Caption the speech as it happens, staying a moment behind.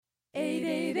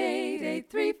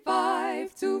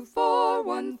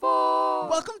888-835-2414.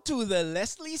 Welcome to the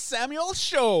Leslie Samuel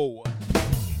Show.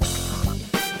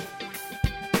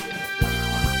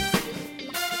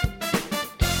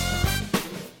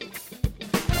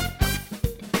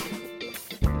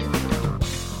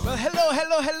 Well,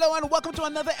 hello, and welcome to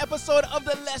another episode of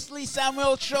the Leslie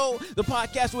Samuel Show, the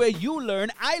podcast where you learn,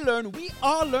 I learn, we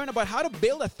all learn about how to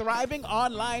build a thriving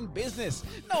online business.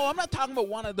 No, I'm not talking about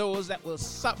one of those that will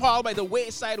fall by the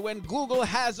wayside when Google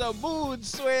has a mood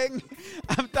swing.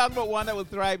 I'm talking about one that will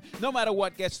thrive no matter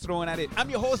what gets thrown at it. I'm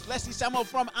your host, Leslie Samuel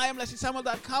from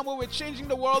IamLeslieSamuel.com, where we're changing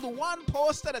the world one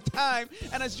post at a time.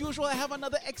 And as usual, I have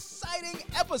another exciting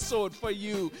episode for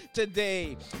you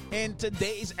today. In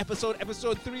today's episode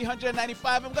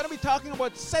 395, I'm going to be talking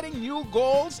about setting new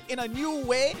goals in a new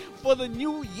way for the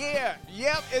new year.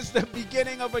 Yep, it's the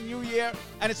beginning of a new year,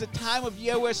 and it's a time of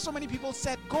year where so many people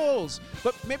set goals.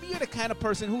 But maybe you're the kind of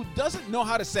person who doesn't know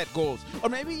how to set goals. Or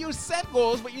maybe you set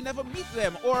goals, but you never meet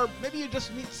them. Or maybe you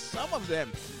just meet some of them.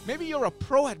 Maybe you're a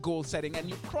pro at goal setting, and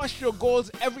you crush your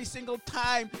goals every single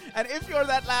time. And if you're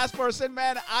that last person,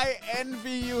 man, I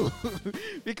envy you.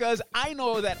 Because I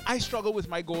know that I struggle with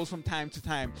my goals from time to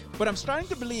time. But I'm starting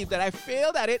to believe that I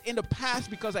failed at it in the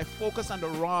past because I focused on the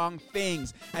wrong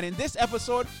things. And in this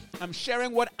episode, I'm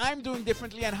sharing what I'm doing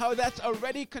differently and how that's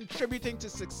already contributing to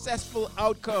successful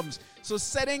outcomes. So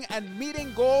setting and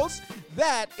meeting goals,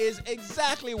 that is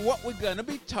exactly what we're going to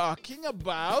be talking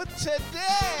about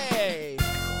today.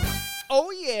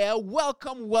 Oh yeah,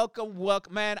 welcome.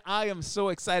 Man, I am so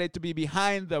excited to be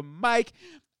behind the mic.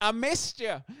 I missed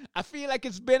you. I feel like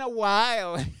it's been a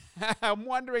while. I'm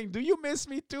wondering, do you miss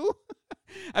me too?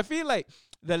 I feel like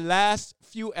the last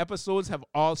few episodes have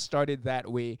all started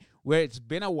that way, where it's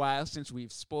been a while since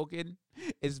we've spoken.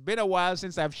 It's been a while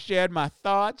since I've shared my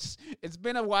thoughts. It's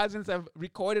been a while since I've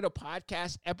recorded a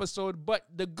podcast episode. But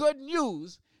the good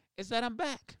news is that I'm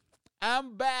back.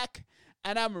 I'm back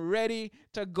and I'm ready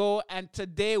to go. And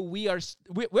today we're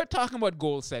talking about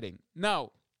goal setting.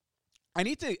 Now, I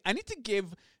need to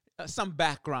give some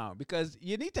background, because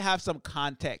you need to have some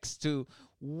context to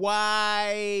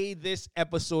why this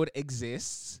episode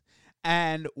exists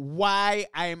and why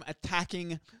I'm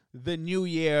attacking the new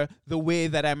year the way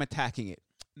that I'm attacking it.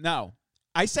 Now,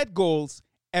 I set goals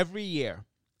every year.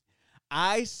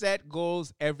 I set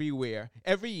goals every year.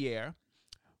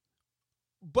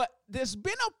 But there's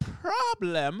been a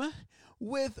problem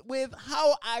with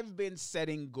how I've been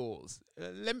setting goals.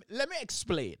 Let me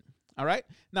explain. All right.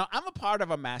 Now, I'm a part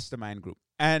of a mastermind group.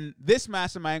 And this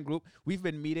mastermind group, we've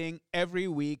been meeting every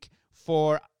week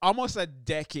for almost a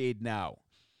decade now.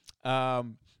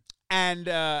 And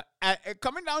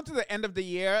coming down to the end of the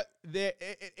year,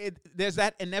 there's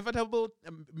that inevitable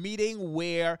meeting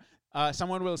where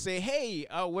someone will say, hey,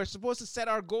 we're supposed to set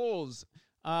our goals.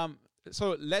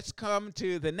 So let's come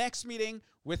to the next meeting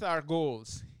with our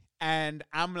goals. And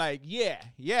I'm like, yeah,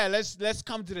 let's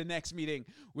come to the next meeting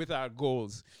with our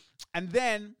goals. And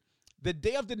then the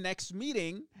day of the next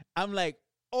meeting, I'm like,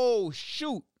 oh,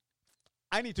 shoot,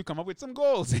 I need to come up with some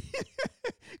goals.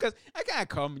 Because I can't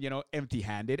come,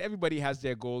 empty-handed. Everybody has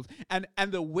their goals. And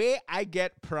the way I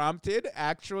get prompted,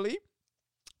 actually,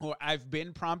 or I've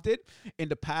been prompted in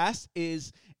the past,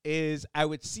 is I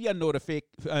would see a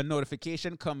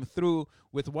notification come through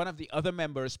with one of the other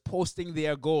members posting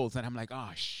their goals. And I'm like, oh,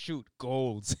 shoot,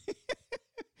 goals.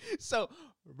 So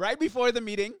right before the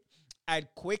meeting,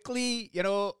 I'd quickly,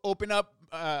 open up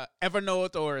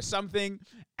Evernote or something,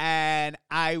 and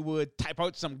I would type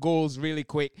out some goals really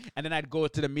quick, and then I'd go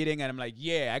to the meeting, and I'm like,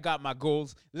 yeah, I got my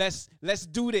goals. Let's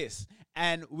do this.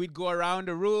 And we'd go around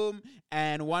the room,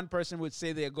 and one person would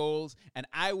say their goals, and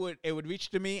it would reach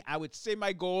to me. I would say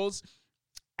my goals,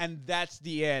 and that's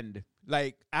the end.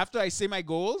 Like, after I say my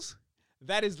goals,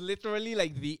 that is literally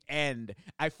like the end.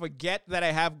 I forget that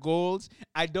I have goals.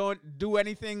 I don't do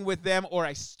anything with them, or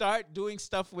I start doing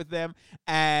stuff with them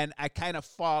and I kind of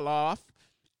fall off.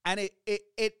 And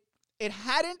it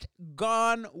hadn't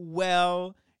gone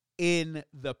well in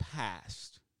the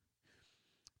past.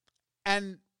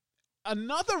 And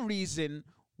another reason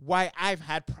why I've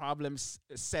had problems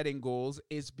setting goals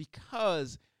is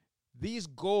because these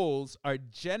goals are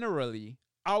generally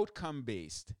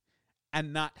outcome-based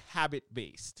and not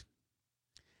habit-based.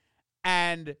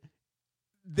 And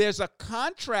there's a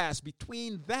contrast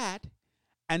between that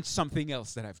and something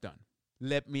else that I've done.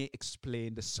 Let me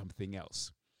explain the something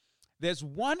else. There's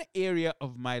one area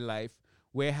of my life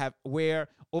where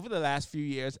over the last few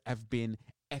years I've been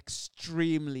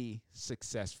extremely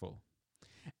successful.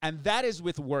 And that is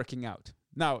with working out.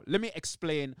 Now, let me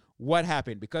explain what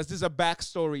happened, because there's a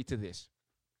backstory to this.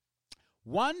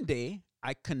 One day,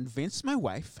 I convinced my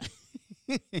wife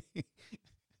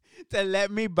to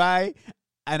let me buy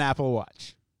an Apple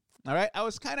Watch. All right. I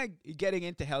was kind of getting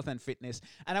into health and fitness,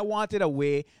 and I wanted a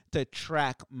way to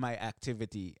track my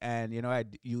activity. And,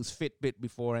 I'd used Fitbit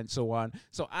before and so on.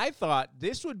 So I thought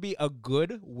this would be a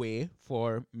good way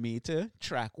for me to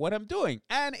track what I'm doing.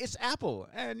 And it's Apple.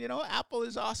 And, Apple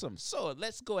is awesome. So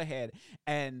let's go ahead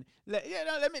and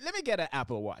let me get an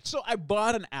Apple Watch. So I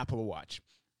bought an Apple Watch,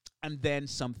 and then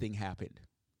something happened.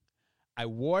 I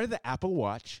wore the Apple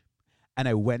Watch and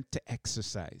I went to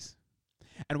exercise.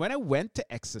 And when I went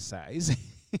to exercise,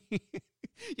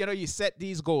 you set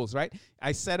these goals, right?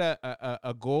 I set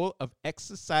a goal of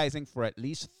exercising for at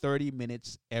least 30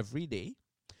 minutes every day.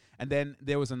 And then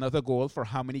there was another goal for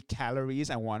how many calories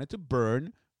I wanted to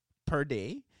burn per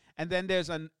day. And then there's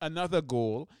another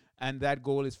goal, and that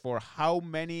goal is for how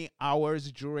many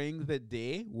hours during the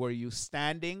day were you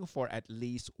standing for at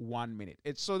least 1 minute.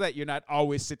 It's so that you're not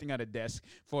always sitting at a desk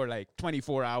for like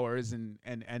 24 hours and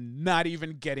not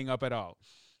even getting up at all.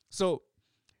 So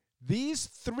these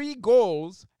 3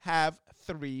 goals have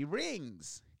 3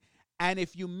 rings. And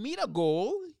if you meet a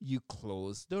goal, you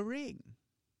close the ring.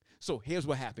 So here's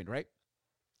what happened, right?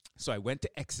 So I went to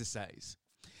exercise,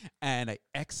 and I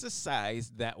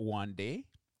exercised that one day.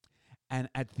 And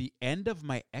at the end of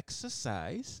my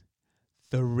exercise,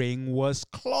 the ring was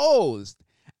closed.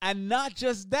 And not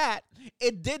just that,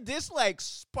 it did this like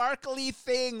sparkly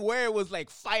thing where it was like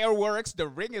fireworks. The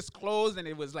ring is closed, and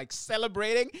it was like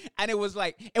celebrating. And it was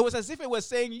as if it was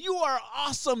saying, "You are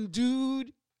awesome,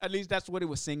 dude." At least that's what it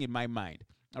was saying in my mind.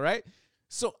 All right.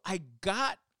 So I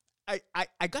got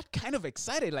kind of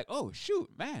excited, like, oh, shoot,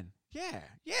 man.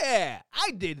 Yeah,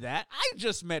 I did that. I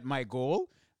just met my goal.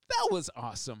 That was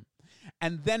awesome.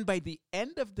 And then by the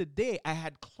end of the day, I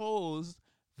had closed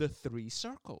the 3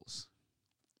 circles.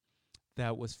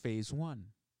 That was phase 1.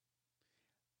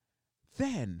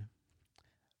 Then,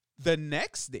 the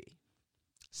next day,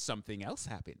 something else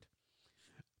happened.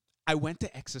 I went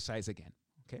to exercise again,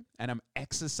 okay? And I'm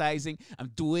exercising.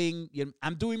 I'm doing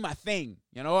my thing,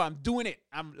 I'm doing it.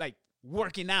 I'm like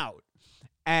working out.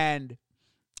 And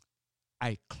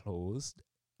I closed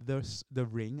the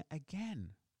ring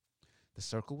again. The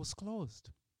circle was closed.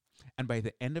 And by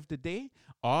the end of the day,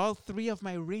 all 3 of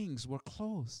my rings were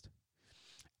closed.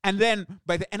 And then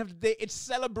by the end of the day, it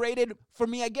celebrated for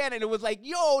me again. And it was like,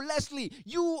 yo, Leslie,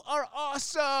 you are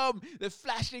awesome. The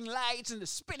flashing lights and the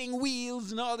spinning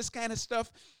wheels and all this kind of stuff.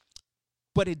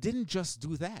 But it didn't just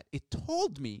do that. It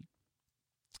told me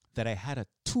that I had a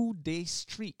 2-day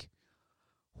streak.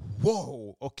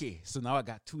 Whoa. Okay, so now I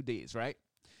got 2 days, right?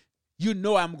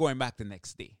 I'm going back the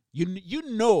next day.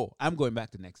 I'm going back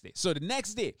the next day. So the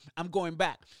next day, I'm going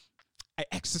back. I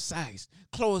exercised,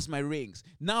 closed my rings.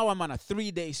 Now I'm on a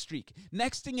 3-day streak.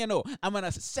 Next thing you know, I'm on a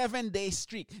 7-day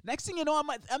streak. Next thing you know,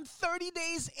 I'm 30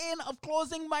 days in of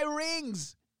closing my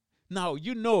rings. Now,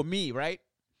 you know me, right?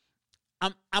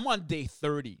 I'm on day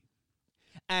 30.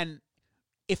 And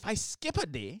if I skip a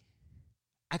day,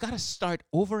 I got to start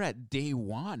over at day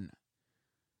 1.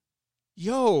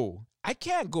 Yo, I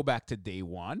can't go back to day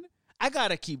 1. I got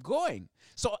to keep going.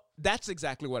 So that's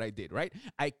exactly what I did, right?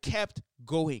 I kept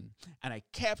going and I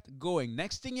kept going.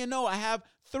 Next thing you know, I have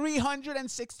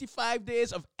 365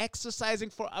 days of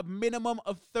exercising for a minimum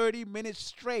of 30 minutes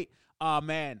straight. Oh,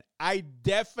 man, I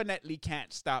definitely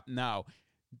can't stop now.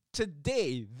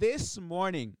 Today, this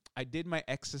morning, I did my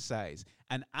exercise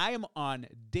and I am on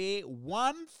day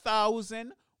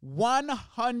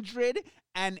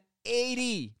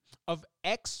 1,180 of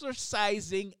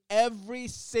exercising every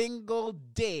single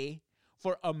day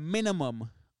for a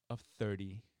minimum of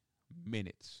 30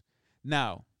 minutes.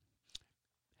 Now,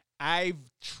 I've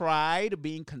tried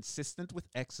being consistent with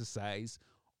exercise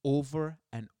over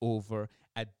and over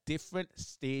at different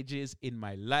stages in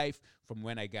my life, from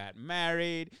when I got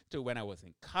married to when I was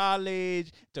in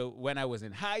college to when I was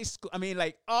in high school. I mean,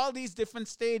 like all these different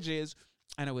stages,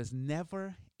 and I was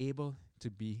never able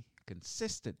to be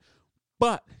consistent.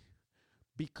 But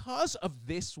because of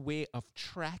this way of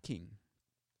tracking,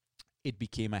 it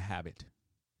became a habit.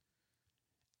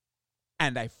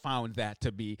 And I found that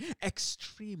to be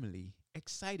extremely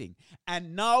exciting.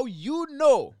 And now you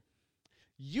know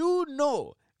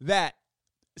that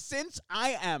since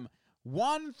I am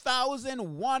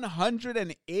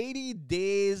 1,180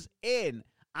 days in,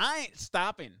 I ain't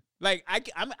stopping. Like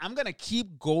I'm gonna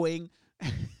keep going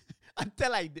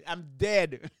until I'm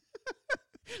dead.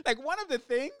 Like one of the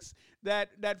things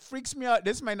that freaks me out.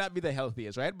 This might not be the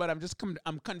healthiest, right? But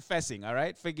I'm confessing. All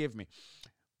right, forgive me.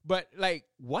 But like,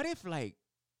 what if like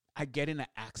I get in an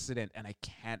accident and I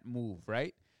can't move,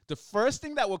 right? The first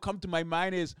thing that will come to my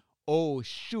mind is, oh,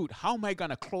 shoot, how am I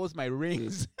going to close my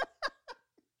rings?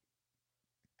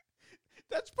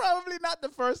 That's probably not the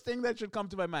first thing that should come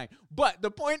to my mind. But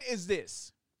the point is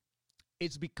this: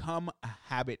 it's become a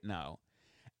habit now.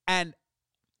 And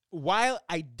while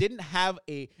I didn't have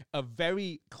a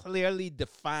very clearly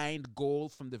defined goal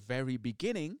from the very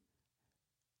beginning,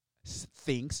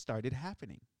 things started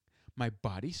happening. My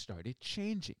body started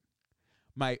changing.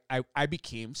 I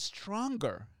became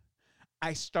stronger.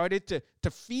 I started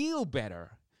to feel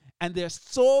better. And there's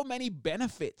so many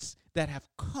benefits that have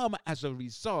come as a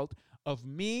result of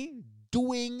me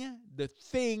doing the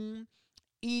thing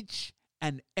each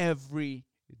and every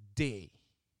day.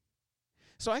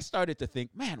 So I started to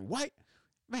think, man,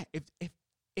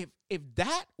 if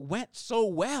that went so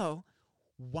well,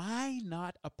 why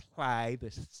not apply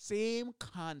the same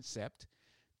concept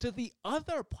to the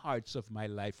other parts of my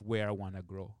life where I want to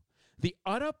grow? The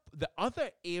other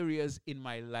areas in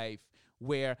my life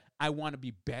where I want to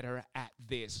be better at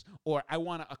this, or I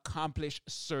want to accomplish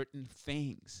certain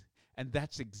things. And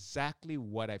that's exactly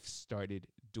what I've started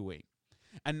doing.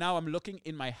 And now I'm looking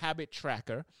in my habit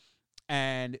tracker,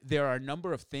 and there are a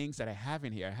number of things that I have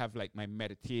in here. I have like my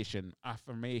meditation,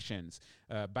 affirmations,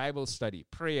 Bible study,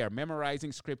 prayer,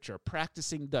 memorizing scripture,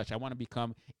 practicing Dutch. I want to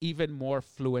become even more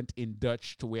fluent in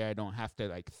Dutch to where I don't have to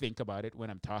like think about it when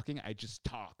I'm talking. I just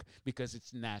talk because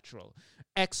it's natural.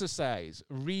 Exercise,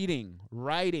 reading,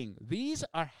 writing. These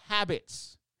are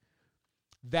habits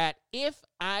that if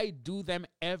I do them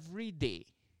every day,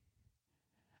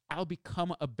 I'll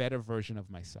become a better version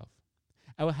of myself.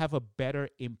 I will have a better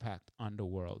impact on the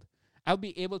world. I'll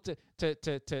be able to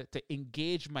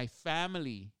engage my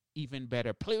family even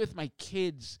better, play with my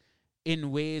kids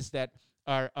in ways that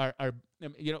are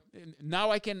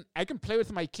now I can play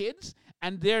with my kids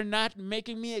and they're not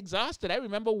making me exhausted. I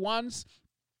remember once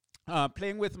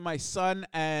playing with my son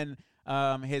and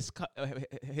his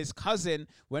cousin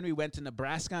when we went to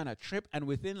Nebraska on a trip, and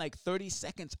within like 30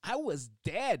 seconds, I was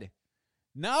dead.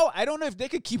 Now, I don't know if they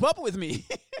could keep up with me.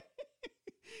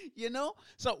 You know?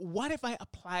 So what if I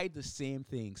applied the same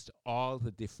things to all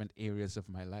the different areas of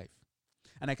my life?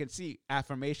 And I can see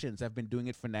affirmations. I've been doing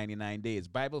it for 99 days.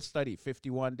 Bible study,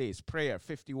 51 days. Prayer,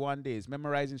 51 days.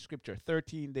 Memorizing scripture,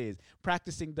 13 days.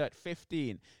 Practicing Dutch,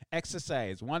 15.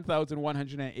 Exercise,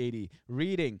 1,180.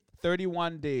 Reading,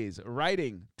 31 days.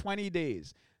 Writing, 20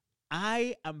 days.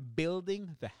 I am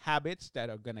building the habits that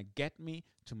are going to get me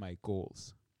to my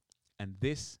goals. And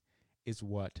this is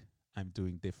what I'm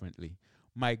doing differently.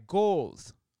 My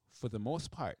goals, for the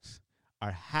most part,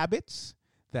 are habits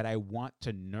that I want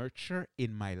to nurture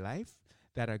in my life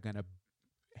that are going to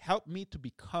help me to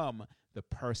become the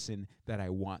person that I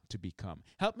want to become.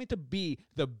 Help me to be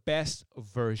the best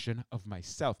version of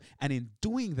myself. And in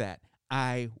doing that,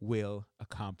 I will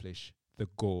accomplish the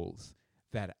goals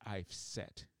that I've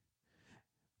set.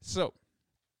 So,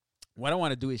 what I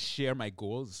want to do is share my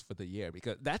goals for the year,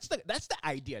 because that's the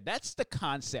idea. That's the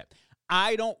concept.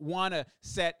 I don't want to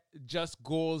set just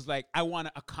goals like I want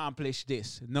to accomplish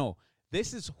this. No,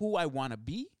 this is who I want to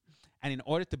be. And in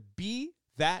order to be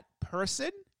that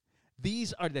person,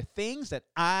 these are the things that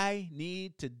I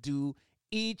need to do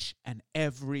each and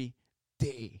every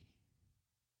day.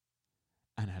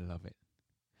 And I love it.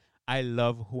 I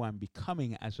love who I'm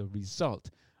becoming as a result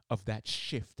of that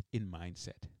shift in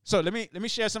mindset. So let me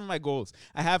share some of my goals.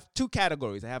 I have two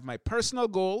categories. I have my personal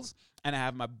goals and I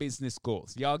have my business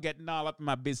goals. Y'all getting all up in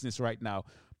my business right now.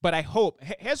 But I hope,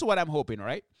 here's what I'm hoping,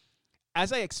 right?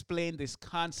 As I explain this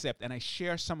concept and I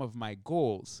share some of my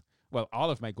goals, well,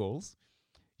 all of my goals,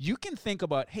 you can think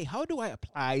about, hey, how do I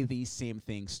apply these same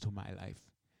things to my life?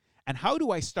 And how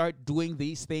do I start doing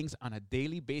these things on a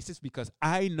daily basis? Because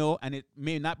I know, and it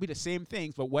may not be the same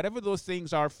things, but whatever those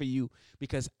things are for you,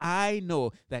 because I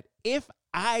know that if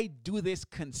I do this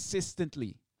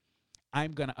consistently,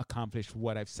 I'm going to accomplish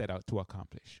what I've set out to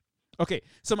accomplish. Okay,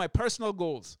 so my personal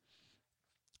goals.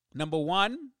 Number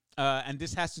one, and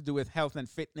this has to do with health and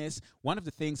fitness, one of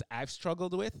the things I've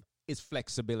struggled with is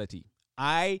flexibility.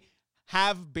 I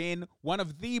have been one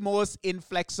of the most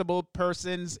inflexible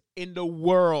persons in the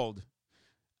world.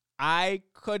 I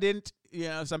couldn't,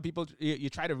 some people, you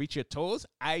try to reach your toes.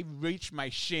 I reach my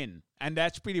shin, and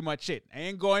that's pretty much it. I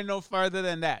ain't going no further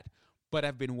than that. But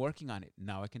I've been working on it.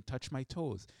 Now I can touch my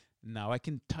toes. Now I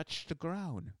can touch the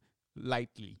ground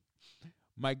lightly.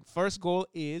 My first goal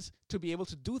is to be able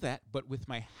to do that, but with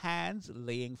my hands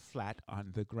laying flat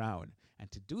on the ground. And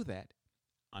to do that,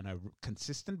 on a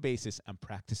consistent basis, I'm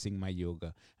practicing my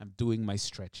yoga. I'm doing my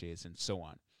stretches and so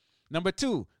on. Number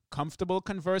two, Comfortable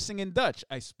conversing in Dutch.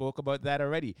 I spoke about that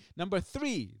already. Number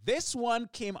 3, this one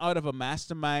came out of a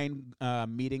mastermind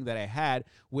meeting that I had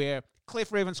where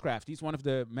Cliff Ravenscraft, he's one of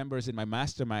the members in my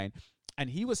mastermind, and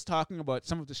he was talking about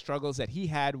some of the struggles that he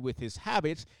had with his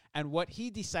habits, and what he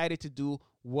decided to do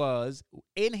was,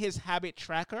 in his habit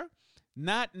tracker,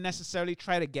 not necessarily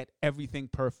try to get everything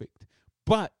perfect,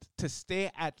 but to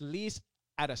stay at least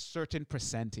at a certain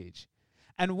percentage.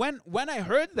 And when I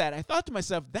heard that, I thought to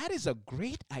myself, that is a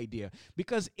great idea.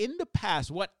 Because in the past,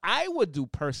 what I would do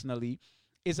personally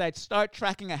is I'd start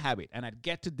tracking a habit, and I'd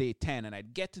get to day 10, and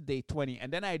I'd get to day 20,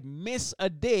 and then I'd miss a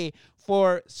day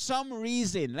for some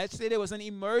reason. Let's say there was an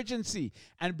emergency.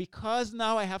 And because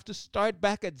now I have to start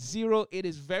back at 0, it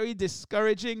is very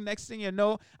discouraging. Next thing you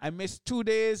know, I miss 2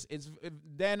 days,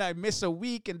 then I miss a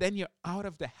week, and then you're out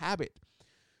of the habit.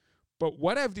 But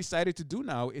what I've decided to do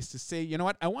now is to say, you know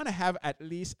what, I want to have at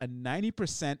least a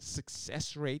 90%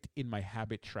 success rate in my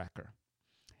habit tracker.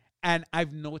 And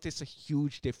I've noticed a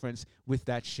huge difference with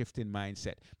that shift in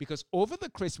mindset. Because over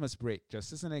the Christmas break,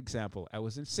 just as an example, I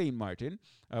was in St. Martin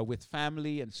with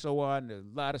family and so on, a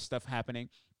lot of stuff happening.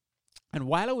 And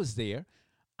while I was there,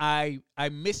 I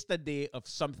missed a day of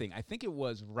something. I think it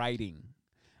was writing.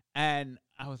 And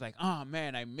I was like, oh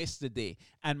man, I missed the day.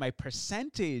 And my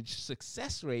percentage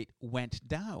success rate went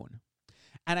down.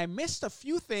 And I missed a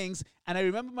few things. And I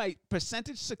remember my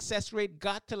percentage success rate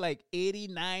got to like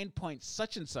 89 point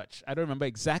such and such. I don't remember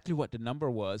exactly what the number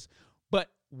was. But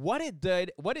what it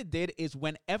did is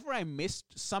whenever I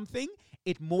missed something,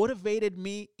 it motivated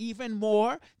me even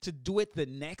more to do it the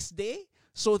next day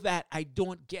so that I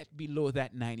don't get below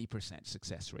that 90%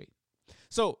 success rate.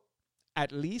 So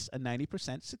at least a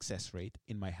 90% success rate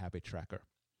in my habit tracker.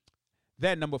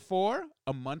 Then number 4,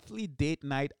 a monthly date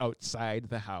night outside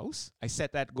the house. I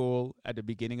set that goal at the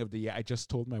beginning of the year. I just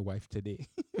told my wife today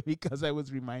because I was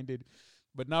reminded.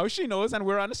 But now she knows and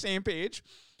we're on the same page.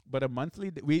 But a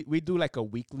monthly, we do like a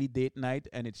weekly date night,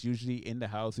 and it's usually in the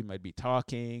house. We might be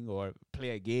talking or play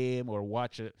a game or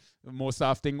most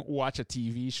often watch a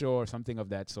TV show or something of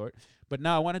that sort. But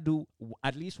now I want to do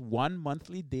at least one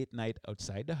monthly date night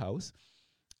outside the house.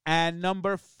 And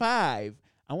number 5,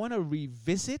 I want to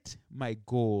revisit my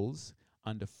goals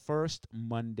on the first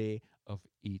Monday of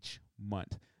each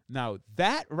month. Now,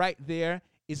 that right there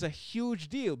is a huge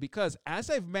deal because, as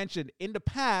I've mentioned in the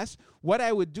past, what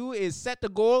I would do is set the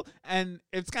goal, and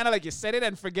it's kind of like you set it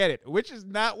and forget it, which is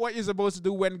not what you're supposed to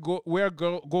do where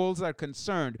goals are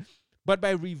concerned. But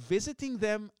by revisiting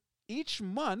them each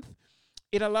month,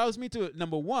 it allows me to,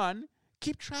 number 1,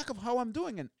 keep track of how I'm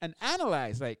doing and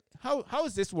analyze, like, how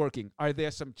is this working? Are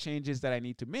there some changes that I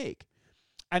need to make?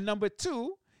 And number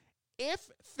 2,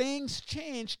 if things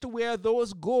change to where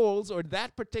those goals or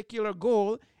that particular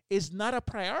goal is not a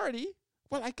priority,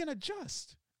 well, I can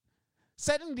adjust.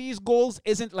 Setting these goals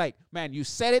isn't like, man, you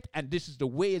set it and this is the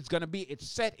way it's going to be. It's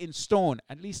set in stone,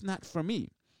 at least not for me,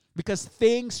 because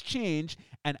things change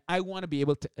and I want to be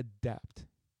able to adapt.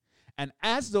 And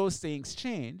as those things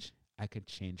change, I can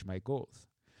change my goals.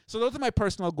 So those are my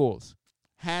personal goals.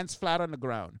 Hands flat on the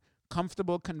ground,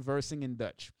 comfortable conversing in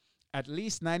Dutch, at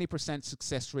least 90%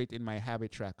 success rate in my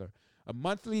habit tracker, a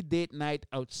monthly date night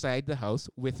outside the house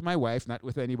with my wife, not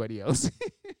with anybody else.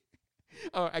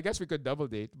 Oh, I guess we could double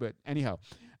date, but anyhow,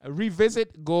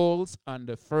 revisit goals on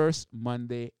the first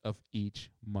Monday of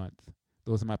each month.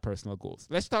 Those are my personal goals.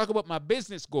 Let's talk about my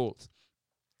business goals.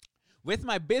 With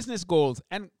my business goals,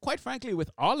 and quite frankly, with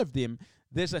all of them,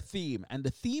 there's a theme, and the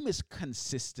theme is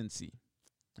consistency.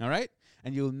 All right?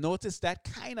 And you'll notice that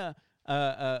kind of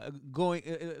going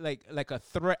like a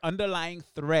underlying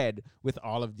thread with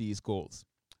all of these goals.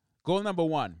 Goal number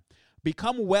 1,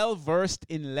 become well-versed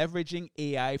in leveraging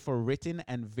AI for written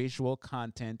and visual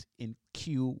content in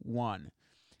Q1.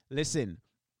 Listen,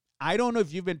 I don't know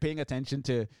if you've been paying attention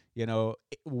to,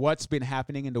 what's been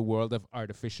happening in the world of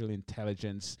artificial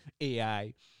intelligence,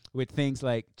 AI, with things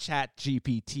like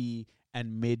ChatGPT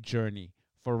and Midjourney.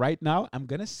 For right now, I'm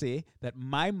going to say that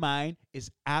my mind is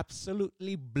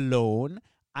absolutely blown.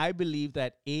 I believe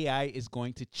that AI is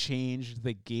going to change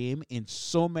the game in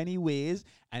so many ways.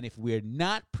 And if we're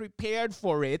not prepared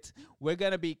for it, we're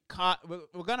going to be caught.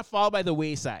 We're going to fall by the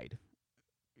wayside.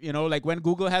 Like when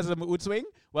Google has a mood swing,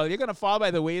 well, you're going to fall by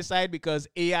the wayside because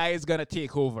AI is going to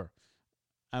take over.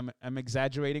 I'm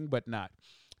exaggerating, but not.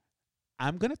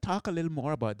 I'm going to talk a little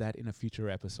more about that in a future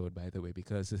episode, by the way,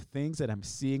 because the things that I'm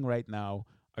seeing right now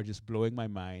are just blowing my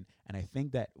mind, and I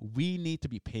think that we need to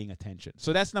be paying attention.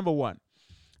 So that's number 1.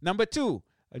 Number 2,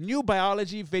 a new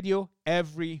biology video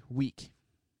every week,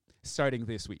 starting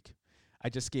this week. I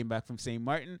just came back from St.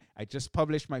 Martin. I just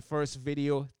published my first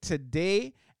video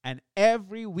today, And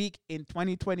every week in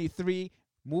 2023,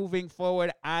 moving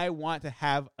forward, I want to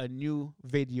have a new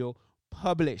video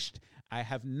published. I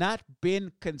have not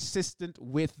been consistent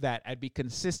with that. I'd be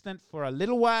consistent for a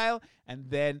little while and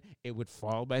then it would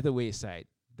fall by the wayside.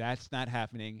 That's not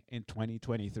happening in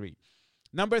 2023.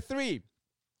 Number 3,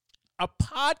 a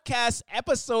podcast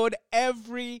episode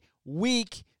every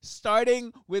week,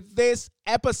 starting with this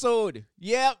episode.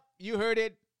 Yep, you heard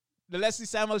it. The Leslie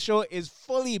Samuel Show is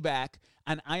fully back,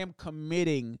 and I am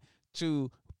committing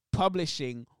to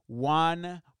publishing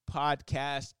one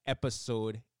podcast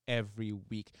episode every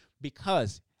week,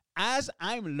 because as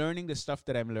I'm learning the stuff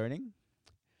that I'm learning,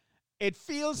 it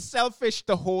feels selfish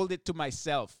to hold it to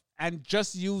myself and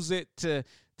just use it to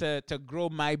grow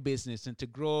my business and to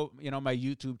grow, my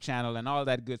YouTube channel and all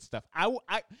that good stuff.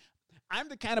 I'm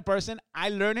the kind of person, I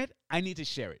learn it, I need to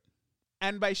share it.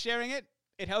 And by sharing it,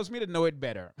 it helps me to know it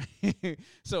better.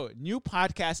 So, new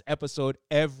podcast episode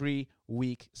every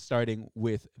week, starting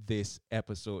with this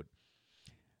episode.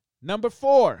 Number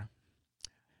 4,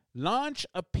 launch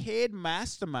a paid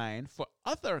mastermind for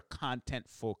other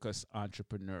content-focused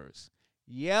entrepreneurs.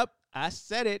 Yep, I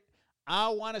said it. I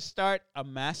want to start a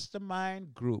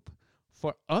mastermind group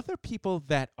for other people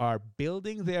that are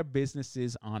building their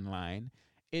businesses online.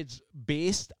 It's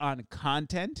based on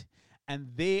content, and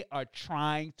they are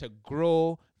trying to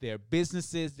grow their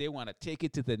businesses. They want to take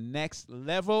it to the next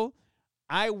level.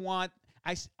 I want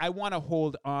to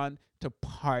hold on to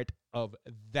part of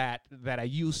that I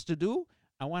used to do.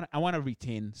 I want to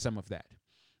retain some of that.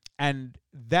 And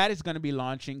that is going to be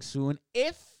launching soon.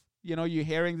 If you're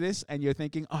hearing this and you're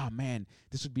thinking, oh man,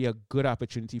 this would be a good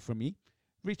opportunity for me,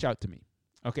 reach out to me.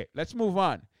 Okay, let's move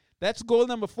on. That's goal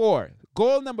number 4.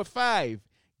 Goal number 5,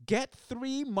 get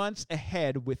 3 months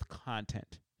ahead with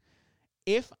content.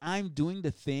 If I'm doing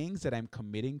the things that I'm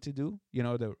committing to do,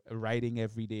 the writing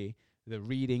every day, the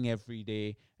reading every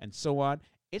day, and so on,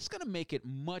 it's going to make it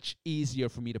much easier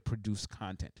for me to produce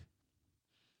content.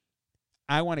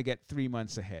 I want to get 3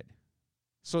 months ahead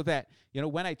so that,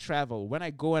 when I travel, when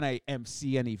I go and I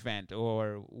MC an event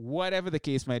or whatever the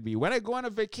case might be, when I go on a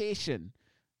vacation,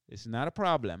 it's not a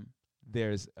problem.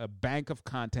 There's a bank of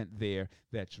content there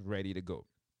that's ready to go.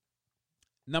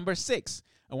 Number 6,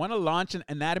 I want to launch an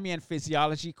anatomy and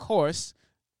physiology course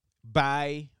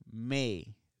by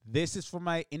May. This is for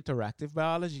my interactive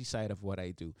biology side of what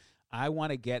I do. I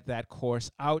want to get that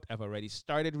course out. I've already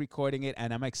started recording it,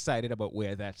 and I'm excited about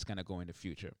where that's going to go in the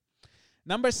future.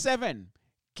 Number 7,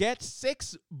 get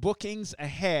 6 bookings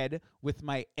ahead with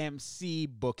my MC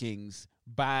bookings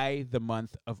by the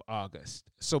month of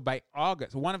August. So by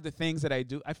August, one of the things that I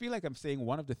do, I feel like I'm saying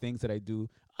one of the things that I do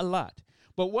a lot.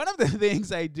 But one of the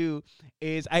things I do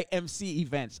is I MC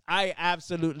events. I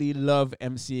absolutely love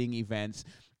MCing events.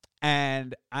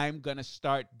 And I'm going to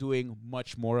start doing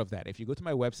much more of that. If you go to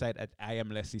my website at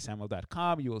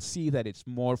iamlesliesamuel.com, you will see that it's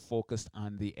more focused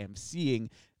on the MCing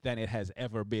than it has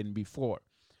ever been before.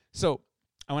 So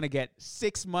I want to get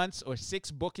 6 months or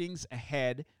 6 bookings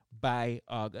ahead by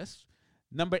August.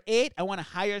 Number 8, I want to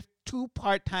hire 2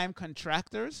 part-time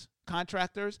contractors,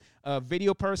 a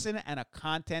video person and a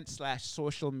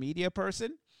content/social media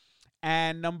person.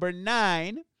 And number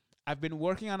 9, I've been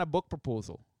working on a book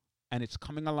proposal, and it's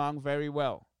coming along very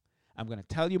well. I'm going to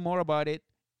tell you more about it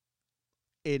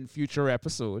in future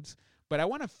episodes, but I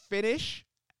want to finish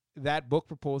that book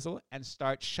proposal and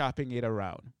start shopping it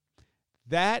around.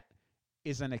 That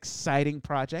is an exciting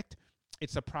project.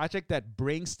 It's a project that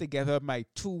brings together my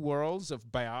 2 worlds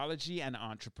of biology and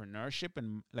entrepreneurship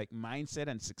and like mindset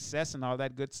and success and all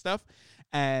that good stuff.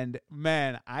 And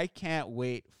man, I can't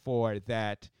wait for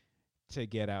that to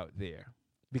get out there,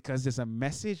 because there's a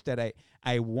message that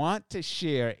I want to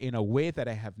share in a way that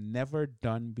I have never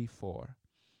done before.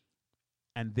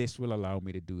 And this will allow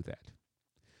me to do that.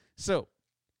 So,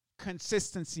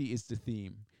 consistency is the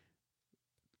theme.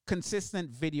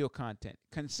 Consistent video content,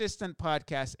 consistent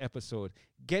podcast episode,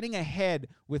 getting ahead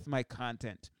with my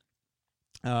content.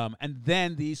 And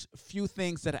then these few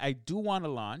things that I do want to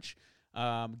launch,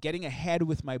 getting ahead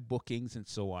with my bookings and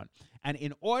so on. And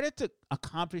in order to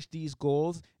accomplish these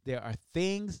goals, there are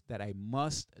things that I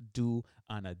must do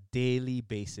on a daily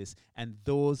basis. And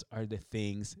those are the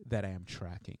things that I am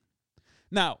tracking.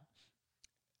 Now,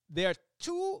 there are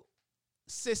 2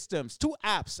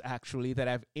 apps actually that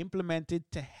I've implemented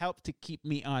to help to keep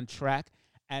me on track.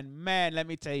 And man, let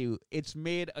me tell you, it's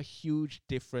made a huge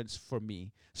difference for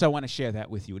me. So I want to share that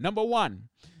with you. Number 1,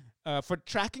 for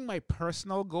tracking my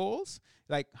personal goals,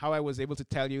 like how I was able to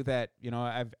tell you that,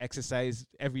 I've exercised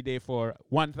every day for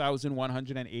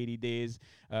 1,180 days,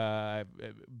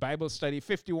 Bible study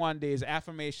 51 days,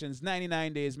 affirmations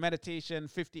 99 days, meditation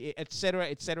 58, etc.,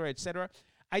 etc., etc.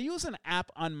 I use an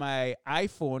app on my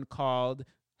iPhone called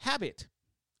Habit.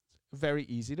 Very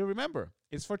easy to remember.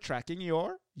 It's for tracking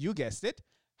you guessed it,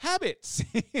 habits.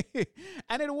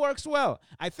 And it works well.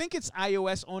 I think it's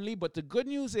iOS only, but the good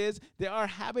news is there are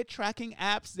habit tracking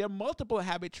apps. There are multiple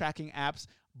habit tracking apps,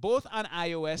 both on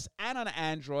iOS and on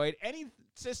Android. Any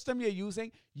system you're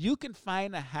using, you can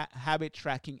find a habit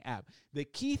tracking app. The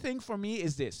key thing for me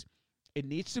is this. It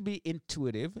needs to be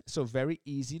intuitive, so very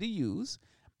easy to use.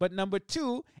 But number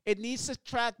two, it needs to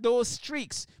track those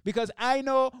streaks, because I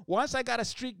know once I got a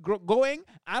streak going,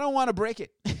 I don't want to break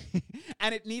it.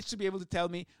 And it needs to be able to tell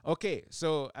me, okay,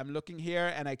 so I'm looking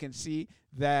here and I can see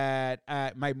that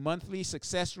my monthly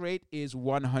success rate is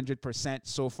 100%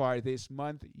 so far this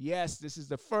month. Yes, this is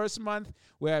the first month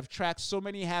where I've tracked so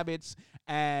many habits,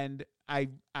 and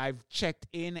I've checked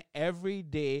in every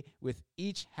day with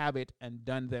each habit and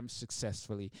done them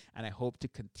successfully. And I hope to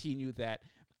continue that.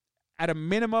 At a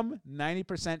minimum,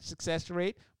 90% success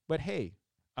rate. But hey,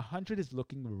 100 is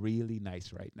looking really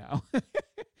nice right now.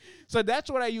 So that's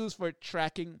what I use for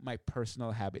tracking my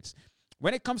personal habits.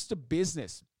 When it comes to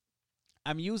business,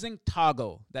 I'm using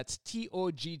Toggl. That's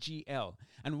Toggl.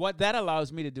 And what that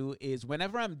allows me to do is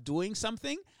whenever I'm doing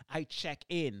something, I check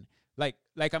in. Like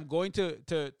I'm going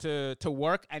to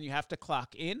work and you have to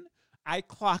clock in. I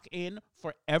clock in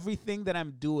for everything that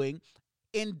I'm doing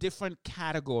in different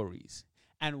categories.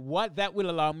 And what that will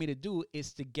allow me to do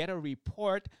is to get a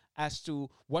report as to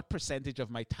what percentage of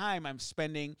my time I'm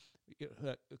spending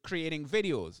creating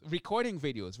videos, recording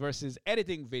videos versus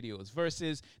editing videos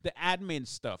versus the admin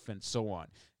stuff and so on.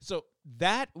 So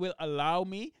that will allow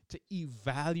me to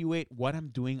evaluate what I'm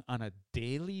doing on a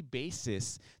daily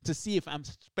basis to see if I'm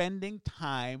spending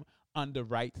time on the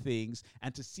right things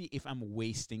and to see if I'm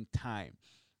wasting time.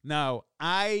 Now,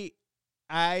 I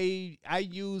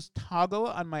use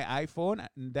Toggl on my iPhone,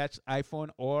 and that's iPhone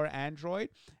or Android,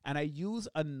 and I use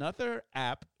another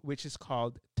app which is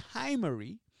called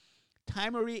Timery.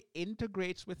 Timery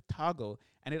integrates with Toggl,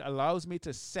 and it allows me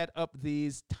to set up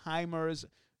these timers,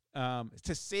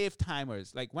 to save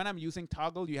timers. Like when I'm using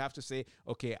Toggl, you have to say,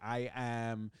 okay, I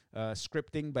am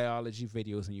scripting biology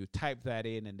videos, and you type that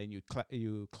in, and then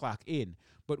you clock in.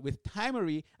 But with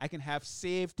Timery, I can have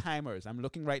saved timers. I'm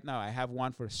looking right now. I have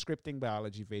one for scripting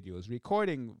biology videos,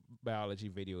 recording biology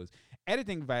videos,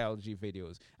 editing biology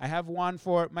videos. I have one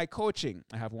for my coaching.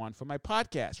 I have one for my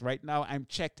podcast. Right now, I'm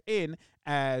checked in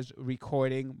as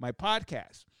recording my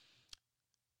podcast.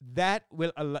 That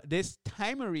will this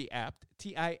Timery app,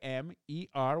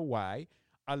 Timery,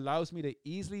 allows me to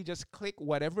easily just click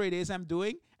whatever it is I'm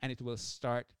doing, and it will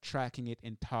start tracking it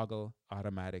in Toggl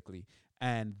automatically.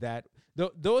 And that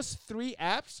those three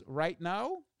apps right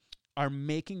now are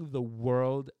making the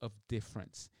world of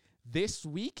difference. This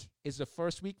week is the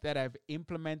first week that I've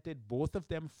implemented both of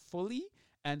them fully.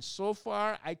 And so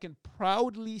far, I can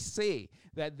proudly say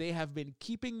that they have been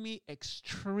keeping me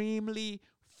extremely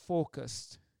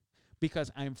focused,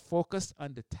 because I'm focused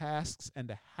on the tasks and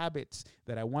the habits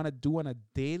that I want to do on a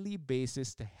daily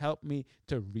basis to help me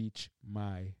to reach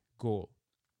my goal.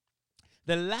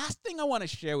 The last thing I want to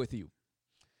share with you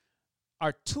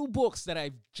are two books that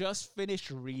I've just finished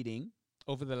reading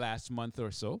over the last month or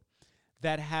so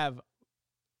that have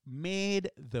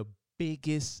made the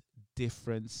biggest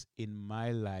difference in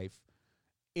my life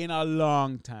in a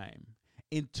long time,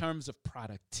 in terms of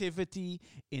productivity,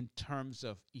 in terms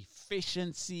of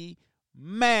efficiency.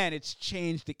 Man, it's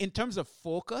changed. In terms of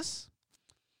focus,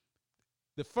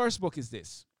 the first book is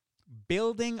this,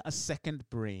 Building a Second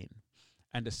Brain.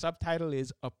 And the subtitle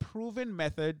is A Proven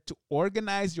Method to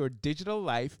Organize Your Digital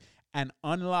Life and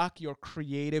Unlock Your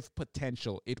Creative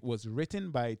Potential. It was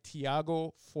written by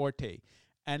Tiago Forte.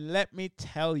 And let me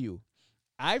tell you,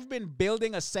 I've been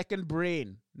building a second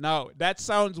brain. Now, that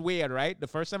sounds weird, right? The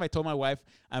first time I told my wife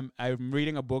I'm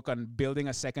reading a book on building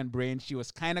a second brain, she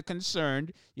was kind of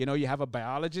concerned. You know, you have a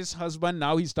biologist husband.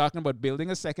 Now he's talking about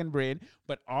building a second brain.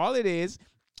 But all it is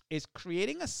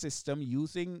creating a system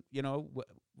using,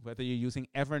 whether you're using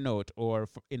Evernote or,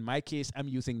 in my case, I'm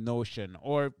using Notion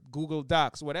or Google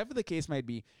Docs, whatever the case might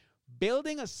be.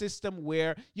 Building a system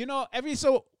where, every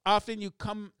so often you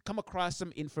come across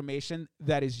some information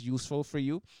that is useful for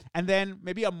you. And then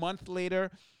maybe a month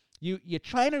later, you're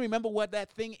trying to remember what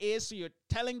that thing is. So you're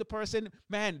telling the person,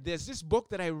 man, there's this book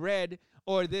that I read,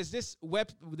 or there's this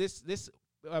website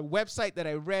that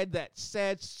I read that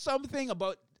said something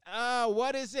about,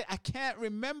 what is it? I can't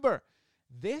remember.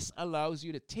 This allows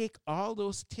you to take all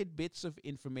those tidbits of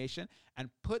information and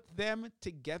put them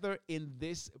together in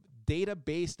this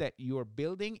database that you're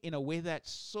building in a way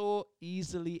that's so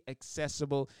easily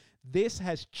accessible. This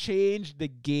has changed the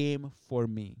game for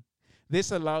me.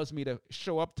 This allows me to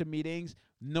show up to meetings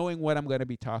knowing what I'm going to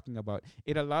be talking about.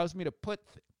 It allows me to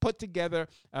put together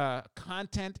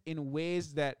content in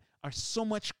ways that are so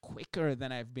much quicker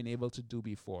than I've been able to do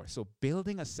before. So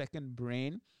building a second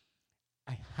brain,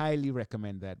 I highly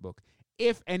recommend that book.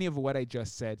 If any of what I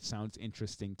just said sounds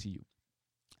interesting to you.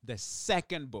 The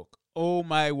second book, oh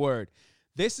my word.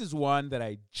 This is one that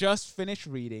I just finished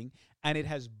reading, and it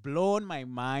has blown my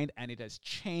mind, and it has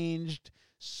changed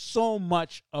so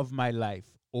much of my life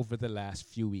over the last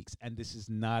few weeks. And this is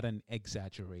not an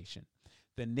exaggeration.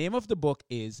 The name of the book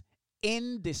is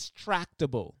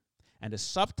Indistractable, and the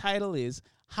subtitle is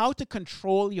How to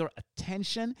Control Your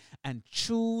Attention and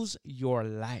Choose Your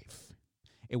Life.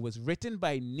 It was written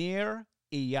by Nir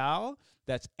Eyal,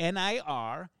 that's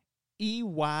Nireyal.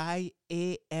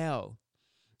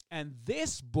 And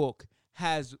this book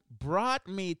has brought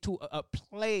me to a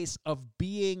place of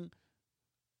being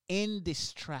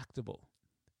indistractable.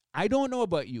 I don't know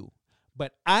about you,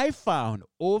 but I found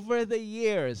over the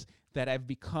years that I've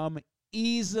become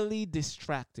easily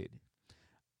distracted.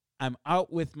 I'm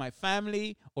out with my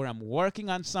family or I'm working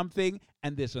on something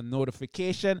and there's a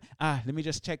notification. Let me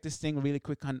just check this thing really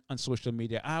quick on social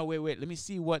media. Wait, let me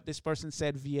see what this person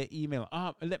said via email.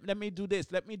 Let me do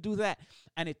this, let me do that.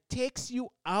 And it takes you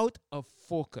out of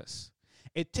focus.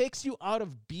 It takes you out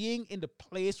of being in the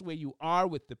place where you are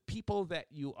with the people that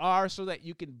you are so that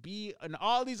you can be in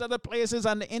all these other places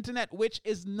on the internet, which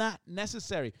is not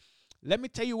necessary. Let me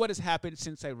tell you what has happened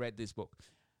since I read this book.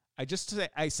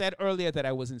 I said earlier that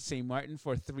I was in St. Martin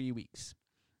for 3 weeks.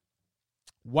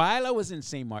 While I was in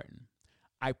St. Martin,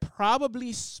 I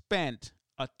probably spent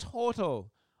a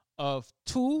total of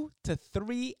 2 to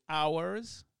 3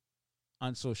 hours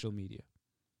on social media.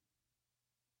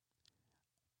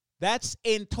 That's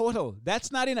in total.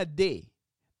 That's not in a day.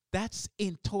 That's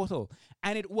in total.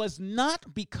 And it was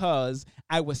not because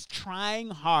I was trying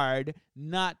hard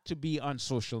not to be on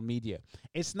social media.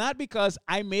 It's not because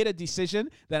I made a decision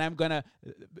that I'm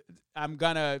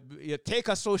gonna take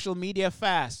a social media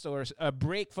fast or a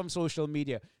break from social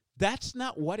media. That's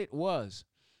not what it was.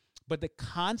 But the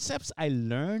concepts I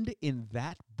learned in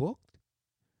that book,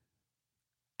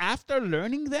 after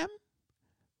learning them,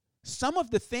 a lot of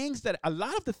the things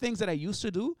that I used to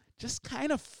do just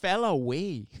kind of fell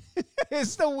away.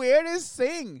 It's the weirdest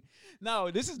thing.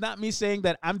 Now, this is not me saying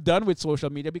that I'm done with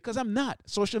social media, because I'm not.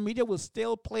 Social media will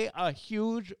still play a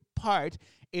huge part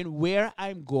in where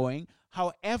I'm going.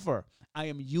 However, I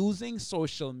am using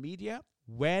social media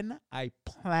when I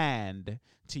planned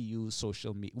to use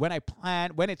social media.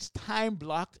 When it's time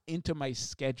blocked into my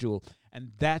schedule,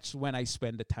 and that's when I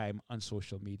spend the time on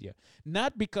social media.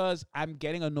 Not because I'm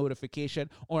getting a notification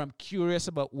or I'm curious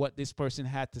about what this person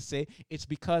had to say. It's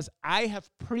because I have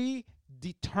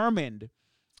predetermined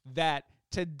that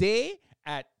today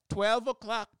at 12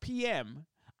 o'clock p.m.,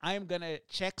 I'm going to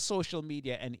check social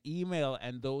media and email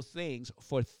and those things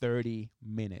for 30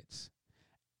 minutes.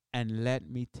 And let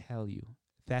me tell you,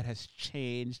 that has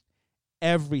changed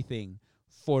everything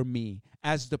for me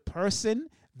as the person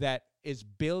that is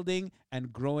building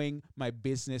and growing my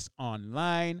business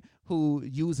online, who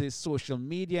uses social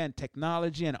media and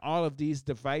technology and all of these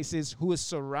devices, who is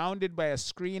surrounded by a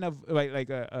screen of like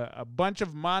a bunch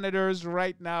of monitors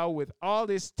right now with all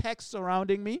this text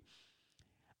surrounding me.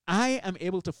 I am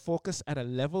able to focus at a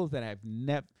level that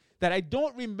that I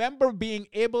don't remember being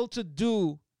able to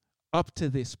do up to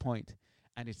this point.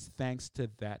 And it's thanks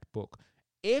to that book.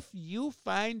 If you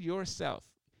find yourself,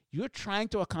 you're trying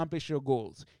to accomplish your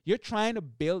goals, you're trying to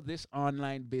build this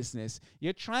online business,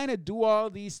 you're trying to do all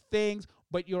these things,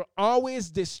 but you're always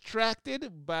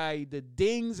distracted by the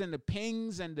dings and the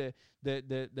pings and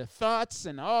the thoughts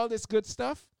and all this good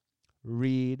stuff,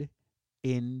 read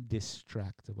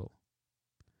Indistractable.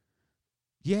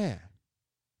 Yeah.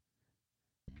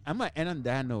 I'm going to end on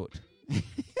that note.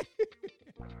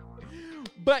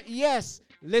 But yes,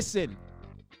 listen.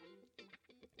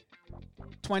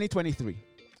 2023.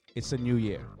 It's a new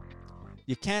year.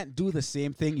 You can't do the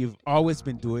same thing you've always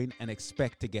been doing and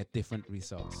expect to get different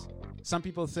results. Some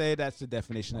people say that's the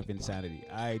definition of insanity.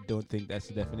 I don't think that's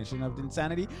the definition of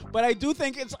insanity, but I do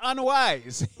think it's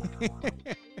unwise.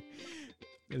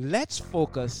 Let's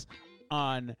focus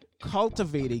on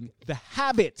cultivating the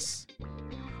habits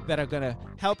that are going to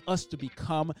help us to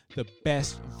become the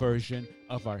best version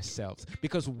of ourselves.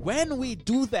 Because when we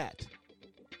do that,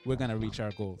 we're going to reach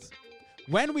our goals.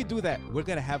 When we do that, we're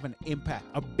going to have an impact,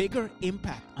 a bigger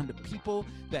impact on the people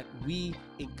that we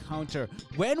encounter.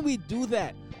 When we do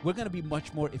that, we're going to be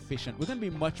much more efficient. We're going to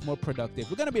be much more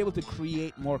productive. We're going to be able to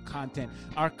create more content.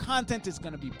 Our content is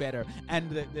going to be better.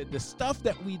 And the stuff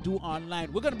that we do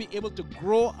online, we're going to be able to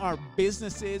grow our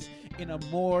businesses in a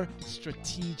more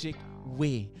strategic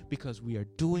way because we are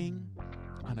doing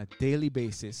on a daily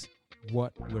basis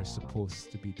what we're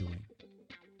supposed to be doing.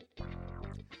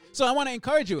 So I want to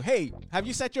encourage you, hey, have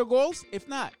you set your goals? If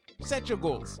not, set your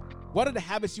goals. What are the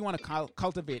habits you want to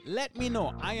cultivate? Let me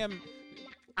know. I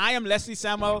am Leslie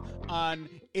Samuel on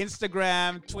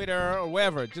Instagram, Twitter, or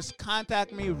wherever. Just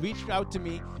contact me, reach out to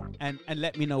me, and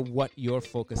let me know what your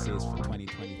focus is for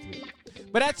 2023.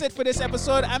 But that's it for this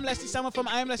episode. I'm Leslie Samuel from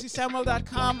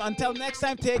IamLeslieSamuel.com. Until next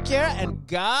time, take care and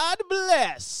God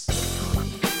bless.